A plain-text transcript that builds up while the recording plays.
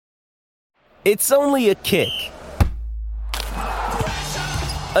It's only a kick,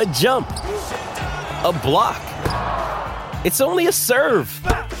 a jump, a block. It's only a serve.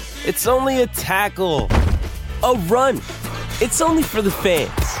 It's only a tackle, a run. It's only for the fans.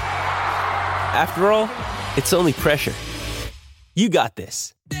 After all, it's only pressure. You got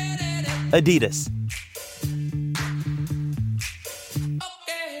this. Adidas.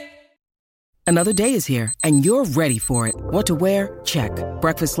 Another day is here, and you're ready for it. What to wear? Check.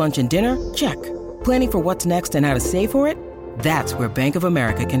 Breakfast, lunch, and dinner? Check. Planning for what's next and how to save for it? That's where Bank of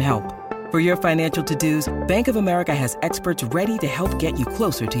America can help. For your financial to-dos, Bank of America has experts ready to help get you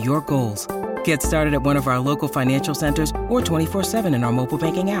closer to your goals. Get started at one of our local financial centers or 24/7 in our mobile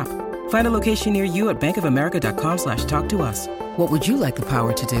banking app. Find a location near you at bankofamerica.com/talktous. What would you like the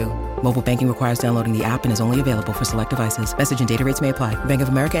power to do? Mobile banking requires downloading the app and is only available for select devices. Message and data rates may apply. Bank of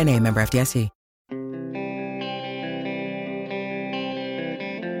America N.A., member FDIC.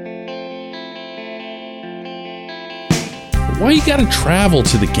 Why you gotta travel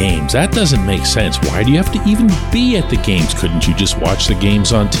to the games? That doesn't make sense. Why do you have to even be at the games? Couldn't you just watch the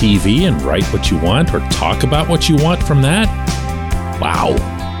games on TV and write what you want or talk about what you want from that? Wow.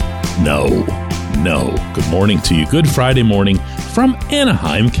 No. Good morning to you. Good Friday morning from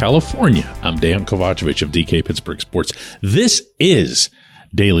Anaheim, California. I'm Dan Kovacevic of DK Pittsburgh Sports. This is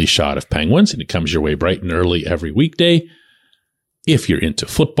Daily Shot of Penguins, and it comes your way bright and early every weekday. If you're into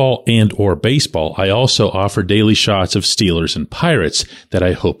football and or baseball, I also offer daily shots of Steelers and Pirates that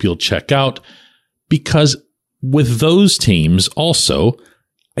I hope you'll check out, because with those teams also,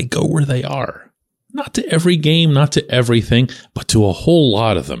 I go where they are. Not to every game, not to everything, but to a whole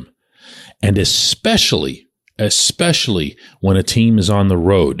lot of them. And especially when a team is on the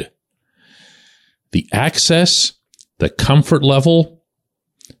road. The access, the comfort level,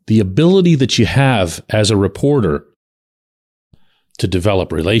 the ability that you have as a reporter to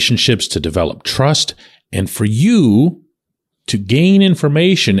develop relationships, to develop trust, and for you to gain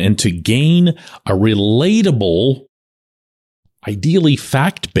information and to gain a relatable, ideally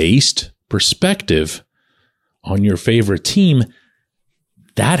fact-based perspective on your favorite team,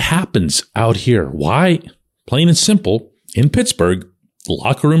 that happens out here. Why? Plain and simple, in Pittsburgh, the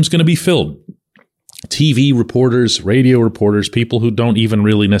locker room's going to be filled. TV reporters, radio reporters, people who don't even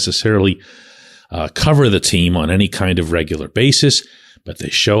really necessarily cover the team on any kind of regular basis, but they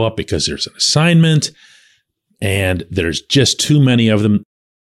show up because there's an assignment, and there's just too many of them.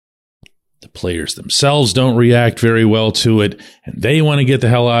 The players themselves don't react very well to it, and they want to get the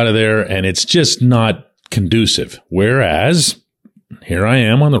hell out of there, and it's just not conducive. Whereas, here I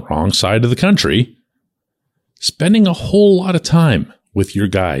am on the wrong side of the country, spending a whole lot of time with your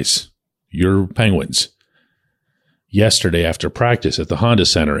guys, your Penguins. Yesterday after practice at the Honda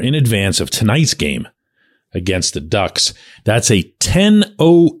Center in advance of tonight's game against the Ducks. That's a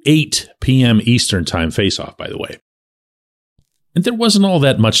 10:08 p.m. Eastern time faceoff, by the way. And there wasn't all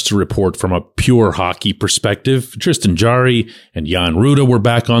that much to report from a pure hockey perspective. Tristan Jarry and Jan Rutta were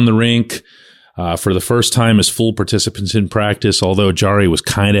back on the rink for the first time as full participants in practice, although Jarry was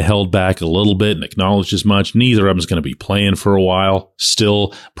kind of held back a little bit and acknowledged as much. Neither of them is going to be playing for a while.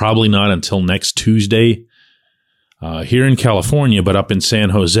 Still, probably not until next Tuesday. Here in California, but up in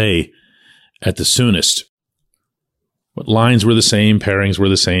San Jose at the soonest. But lines were the same, pairings were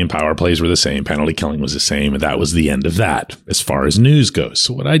the same, power plays were the same, penalty killing was the same, and that was the end of that as far as news goes.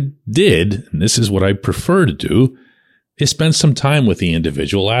 So what I did, and this is what I prefer to do, is spend some time with the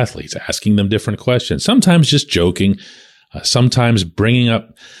individual athletes, asking them different questions, sometimes just joking, sometimes bringing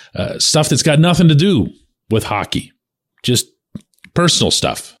up stuff that's got nothing to do with hockey, just personal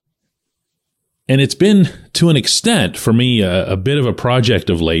stuff. And it's been, to an extent, for me, a bit of a project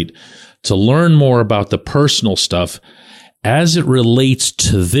of late to learn more about the personal stuff as it relates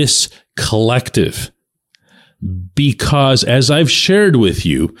to this collective. Because, as I've shared with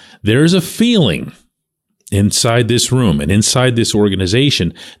you, there's a feeling inside this room and inside this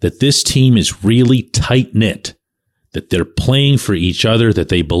organization that this team is really tight-knit, that they're playing for each other, that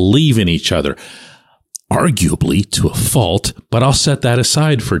they believe in each other, arguably to a fault, but I'll set that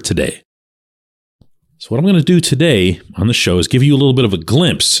aside for today. So what I'm going to do today on the show is give you a little bit of a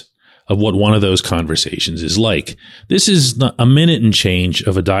glimpse of what one of those conversations is like. This is a minute and change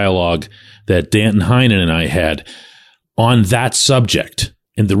of a dialogue that Danton Heinen and I had on that subject.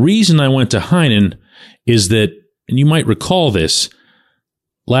 And the reason I went to Heinen is that, and you might recall this,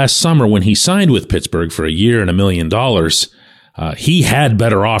 last summer when he signed with Pittsburgh for a year and $1 million, he had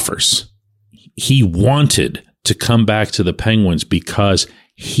better offers. He wanted to come back to the Penguins because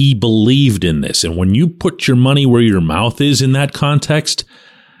he believed in this. And when you put your money where your mouth is in that context,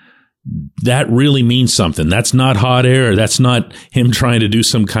 that really means something. That's not hot air. That's not him trying to do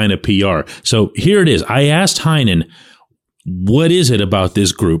some kind of PR. So here it is. I asked Heinen, what is it about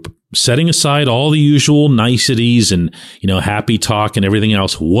this group, setting aside all the usual niceties and, happy talk and everything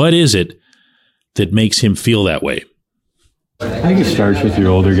else? What is it that makes him feel that way? I think it starts with your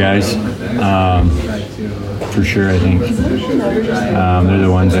older guys. For sure, I think they're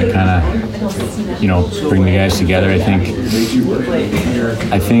the ones that kind of, bring the guys together. I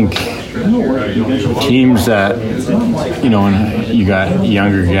think teams that, when you got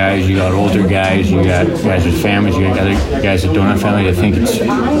younger guys, you got older guys, you got guys with families, you got other guys that don't have families. I think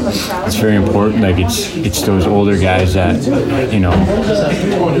it's very important. Like it's those older guys that,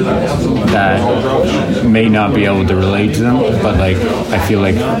 that may not be able to relate to them, but I feel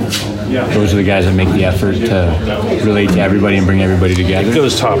like those are the guys that make the effort to relate to everybody and bring everybody together. It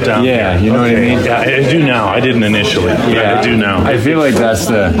goes top down. Yeah, you know what I mean? Yeah, I do now. I didn't initially. Yeah, I do now. I feel like that's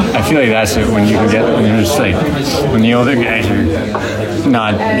it when you can get, when you're just when the older guys are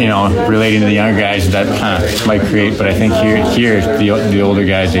not, relating to the younger guys, that kind of might create, but I think here the older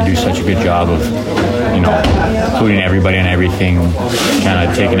guys, they do such a good job of, including everybody and everything, kind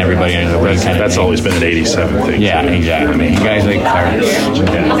of taking everybody under the wing. That's always been an 87 thing. Yeah, exactly. I mean, guys like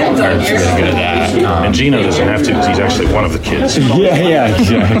Clark's really good at that. And Gino doesn't have to because he's actually one of the kids. Yeah,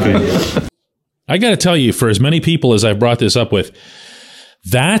 exactly. I got to tell you, for as many people as I've brought this up with,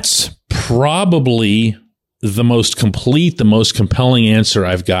 that's probably the most complete, the most compelling answer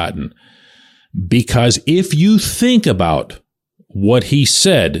I've gotten. Because if you think about what he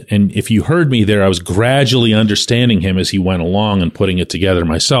said, and if you heard me there, I was gradually understanding him as he went along and putting it together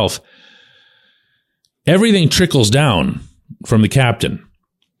myself. Everything trickles down from the captain.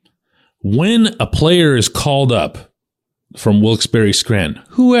 When a player is called up from Wilkes-Barre Scranton,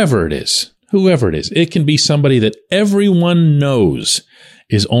 whoever it is, it can be somebody that everyone knows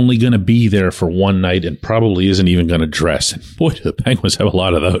is only going to be there for one night and probably isn't even going to dress. And boy, do the Penguins have a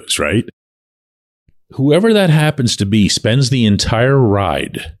lot of those, right? Whoever that happens to be spends the entire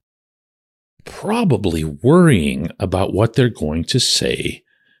ride probably worrying about what they're going to say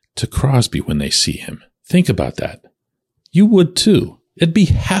to Crosby when they see him. Think about that. You would too. It'd be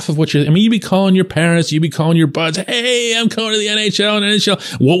half of what you'd be calling your parents, you'd be calling your buds, hey, I'm coming to the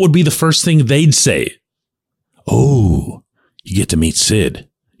NHL. What would be the first thing they'd say? Oh, you get to meet Sid.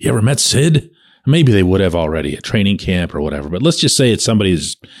 You ever met Sid? Maybe they would have already at training camp or whatever, but let's just say it's somebody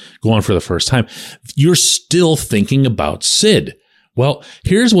who's going for the first time. You're still thinking about Sid. Well,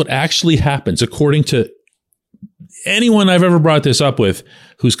 here's what actually happens according to anyone I've ever brought this up with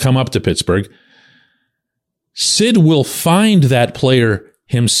who's come up to Pittsburgh. Sid will find that player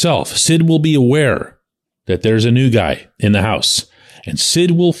himself. Sid will be aware that there's a new guy in the house. And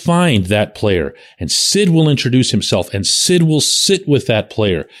Sid will find that player, and Sid will introduce himself, and Sid will sit with that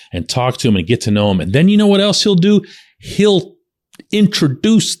player and talk to him and get to know him. And then you know what else he'll do? He'll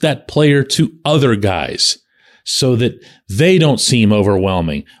introduce that player to other guys so that they don't seem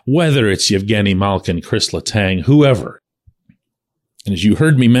overwhelming, whether it's Yevgeny Malkin, Chris Letang, whoever. And as you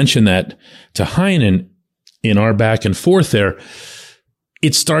heard me mention that to Heinen in our back and forth there,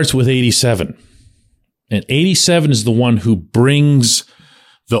 it starts with 87. And 87 is the one who brings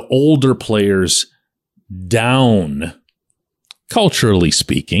the older players down, culturally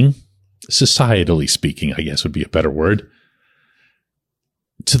speaking, societally speaking, I guess would be a better word,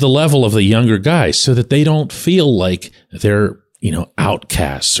 to the level of the younger guys so that they don't feel like they're,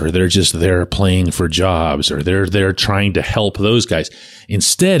 outcasts or they're just there playing for jobs or they're trying to help those guys.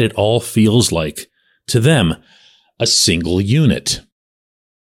 Instead, it all feels like, to them, a single unit.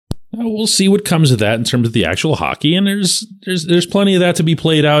 Now, we'll see what comes of that in terms of the actual hockey, and there's plenty of that to be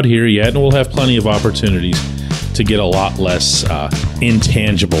played out here yet, and we'll have plenty of opportunities to get a lot less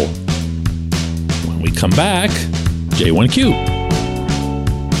intangible. When we come back, J1Q.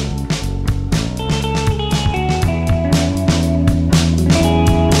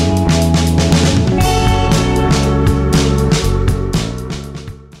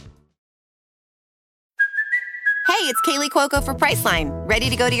 It's Kaylee Cuoco for Priceline. Ready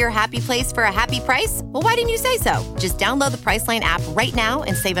to go to your happy place for a happy price? Well, why didn't you say so? Just download the Priceline app right now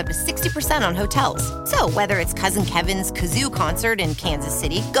and save up to 60% on hotels. So whether it's Cousin Kevin's Kazoo Concert in Kansas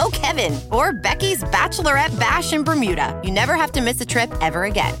City, go Kevin, or Becky's Bachelorette Bash in Bermuda, you never have to miss a trip ever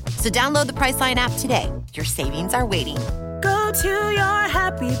again. So download the Priceline app today. Your savings are waiting. Go to your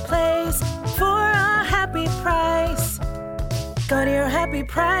happy place for a happy price. Go to your happy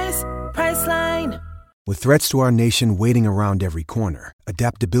price, Priceline. With threats to our nation waiting around every corner,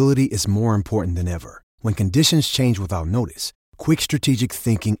 adaptability is more important than ever. When conditions change without notice, quick strategic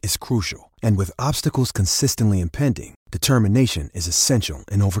thinking is crucial, and with obstacles consistently impending, determination is essential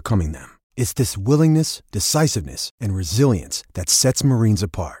in overcoming them. It's this willingness, decisiveness, and resilience that sets Marines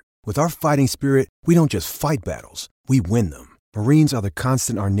apart. With our fighting spirit, we don't just fight battles, we win them. Marines are the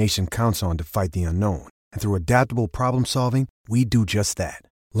constant our nation counts on to fight the unknown. And through adaptable problem solving, we do just that.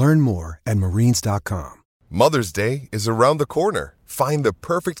 Learn more at Marines.com. Mother's Day is around the corner. Find the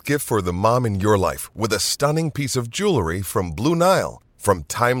perfect gift for the mom in your life with a stunning piece of jewelry from Blue Nile. From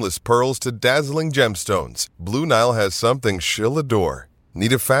timeless pearls to dazzling gemstones, Blue Nile has something she'll adore.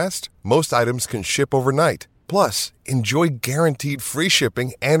 Need it fast? Most items can ship overnight. Plus, enjoy guaranteed free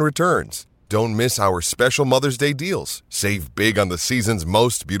shipping and returns. Don't miss our special Mother's Day deals. Save big on the season's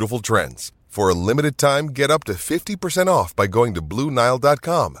most beautiful trends. For a limited time, get up to 50% off by going to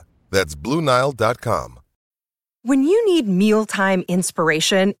BlueNile.com. That's BlueNile.com. When you need mealtime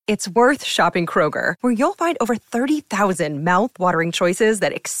inspiration, it's worth shopping Kroger, where you'll find over 30,000 mouth-watering choices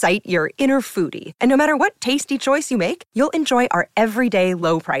that excite your inner foodie. And no matter what tasty choice you make, you'll enjoy our everyday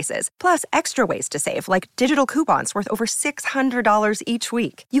low prices, plus extra ways to save, like digital coupons worth over $600 each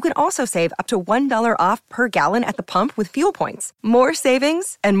week. You can also save up to $1 off per gallon at the pump with fuel points. More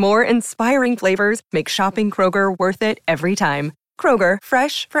savings and more inspiring flavors make shopping Kroger worth it every time. Kroger,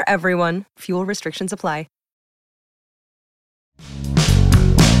 fresh for everyone. Fuel restrictions apply.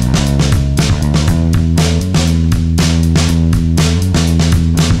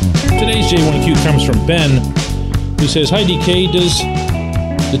 Today's J1Q comes from Ben, who says, "Hi DK, does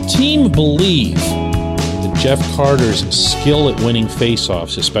the team believe that Jeff Carter's skill at winning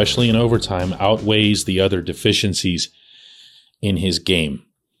faceoffs, especially in overtime, outweighs the other deficiencies in his game?"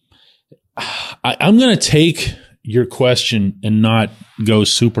 I'm going to take your question and not go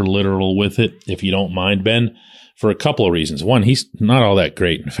super literal with it, if you don't mind, Ben, for a couple of reasons. One, he's not all that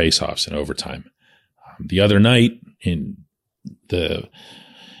great in faceoffs in overtime. The other night, in the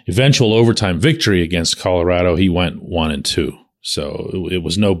eventual overtime victory against Colorado, he went 1-2. So it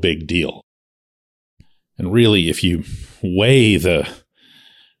was no big deal. And really, if you weigh the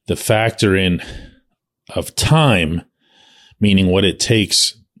factor in of time, meaning what it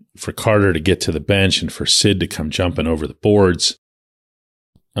takes for Carter to get to the bench and for Sid to come jumping over the boards,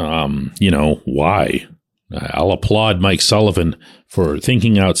 why? I'll applaud Mike Sullivan for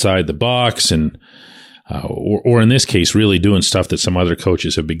thinking outside the box and or in this case, really doing stuff that some other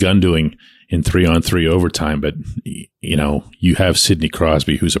coaches have begun doing in 3-on-3 overtime. But, you have Sidney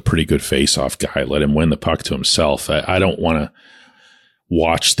Crosby, who's a pretty good face-off guy. Let him win the puck to himself. I don't want to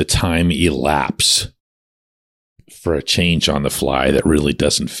watch the time elapse for a change on the fly that really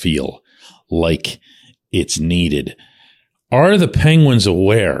doesn't feel like it's needed. Are the Penguins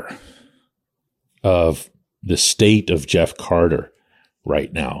aware of the state of Jeff Carter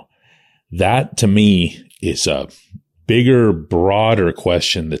right now? That, to me, is a bigger, broader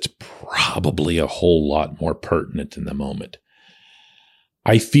question that's probably a whole lot more pertinent in the moment.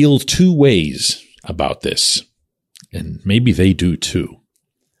 I feel two ways about this, and maybe they do too.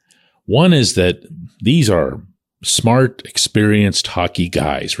 One is that these are smart, experienced hockey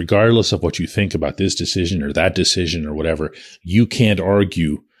guys. Regardless of what you think about this decision or that decision or whatever, you can't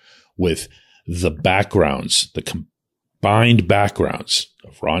argue with the backgrounds, the combined backgrounds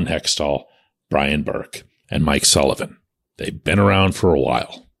of Ron Hextall, Brian Burke, and Mike Sullivan. They've been around for a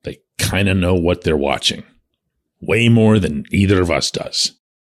while. They kind of know what they're watching, way more than either of us does.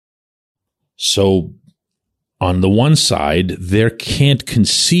 So on the one side, there can't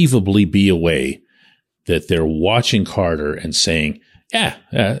conceivably be a way that they're watching Carter and saying,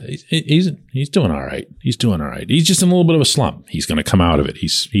 he's doing all right. He's doing all right. He's just in a little bit of a slump. He's going to come out of it.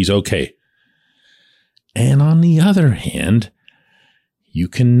 He's okay. And on the other hand, you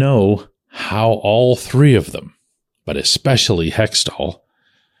can know how all three of them, but especially Hextall,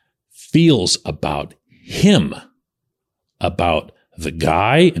 feels about him, about the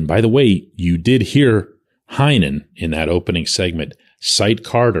guy. And by the way, you did hear Heinen in that opening segment cite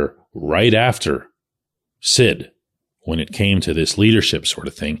Carter right after Sid when it came to this leadership sort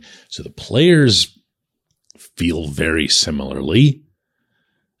of thing. So the players feel very similarly.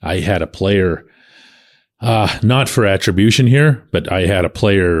 I had a player, not for attribution here, but I had a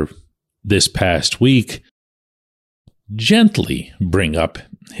player this past week gently bring up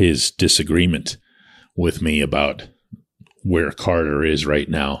his disagreement with me about where Carter is right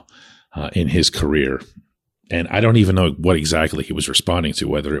now in his career. And I don't even know what exactly he was responding to,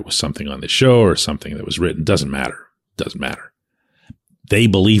 whether it was something on the show or something that was written. Doesn't matter. Doesn't matter. They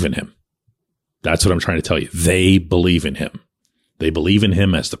believe in him. That's what I'm trying to tell you. They believe in him. They believe in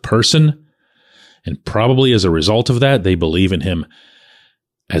him as the person. And probably as a result of that, they believe in him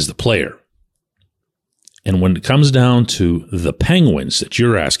as the player. And when it comes down to the Penguins that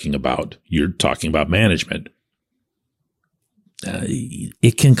you're asking about, you're talking about management,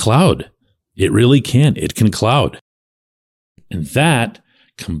 it can cloud. It really can. It can cloud. And that,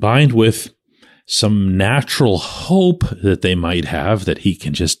 combined with some natural hope that they might have that he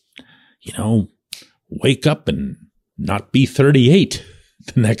can just, wake up and not be 38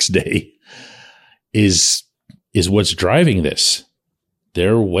 the next day, is what's driving this.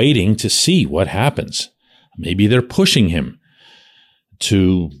 They're waiting to see what happens. Maybe they're pushing him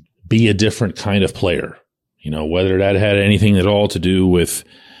to be a different kind of player. Whether that had anything at all to do with,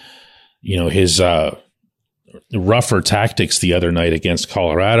 his rougher tactics the other night against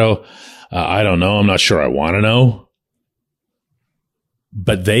Colorado, I don't know. I'm not sure I want to know.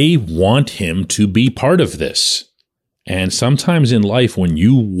 But they want him to be part of this. And sometimes in life, when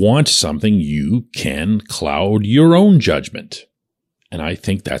you want something, you can cloud your own judgment. And I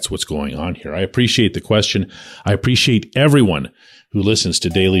think that's what's going on here. I appreciate the question. I appreciate everyone who listens to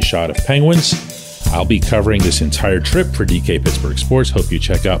Daily Shot of Penguins. I'll be covering this entire trip for DK Pittsburgh Sports. Hope you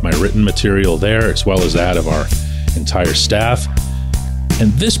check out my written material there, as well as that of our entire staff.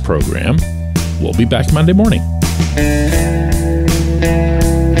 And this program will be back Monday morning.